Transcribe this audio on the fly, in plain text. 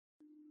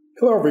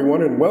Hello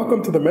everyone and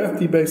welcome to the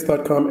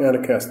MathDBase.com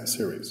Anacast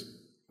series.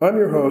 I'm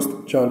your host,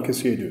 John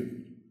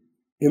Kisiedu.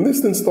 In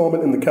this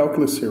installment in the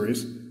Calculus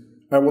series,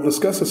 I will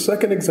discuss a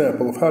second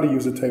example of how to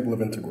use a table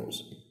of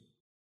integrals.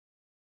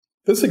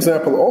 This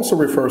example also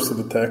refers to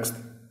the text,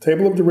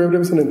 Table of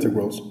Derivatives and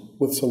Integrals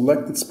with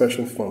Selected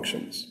Special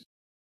Functions.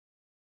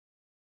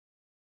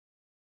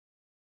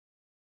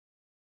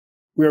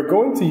 We are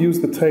going to use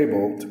the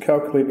table to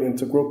calculate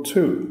integral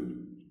 2.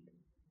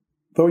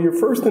 Though your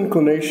first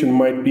inclination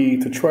might be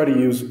to try to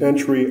use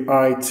entry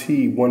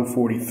IT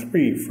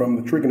 143 from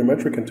the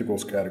trigonometric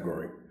integrals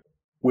category,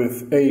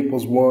 with a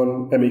equals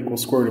 1, m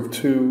equals square root of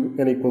 2,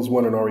 n equals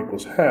 1, and r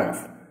equals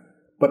half,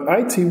 but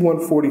IT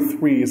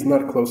 143 is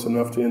not close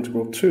enough to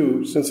integral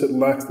 2 since it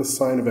lacks the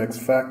sine of x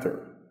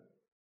factor.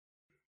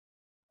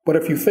 But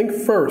if you think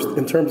first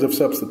in terms of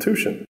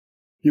substitution,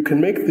 you can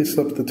make the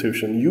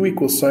substitution u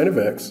equals sine of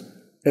x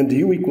and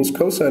du equals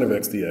cosine of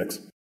x dx.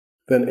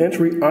 Then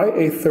entry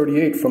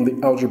IA38 from the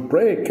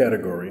algebraic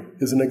category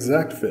is an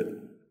exact fit.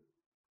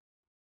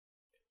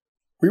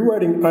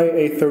 Rewriting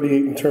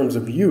IA38 in terms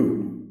of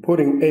u,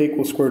 putting a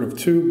equals square root of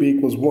 2, b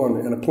equals 1,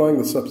 and applying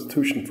the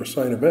substitution for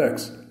sine of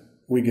x,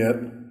 we get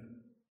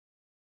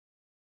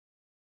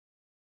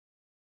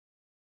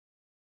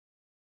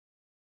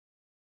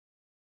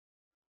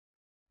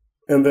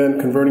and then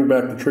converting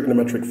back to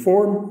trigonometric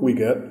form, we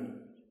get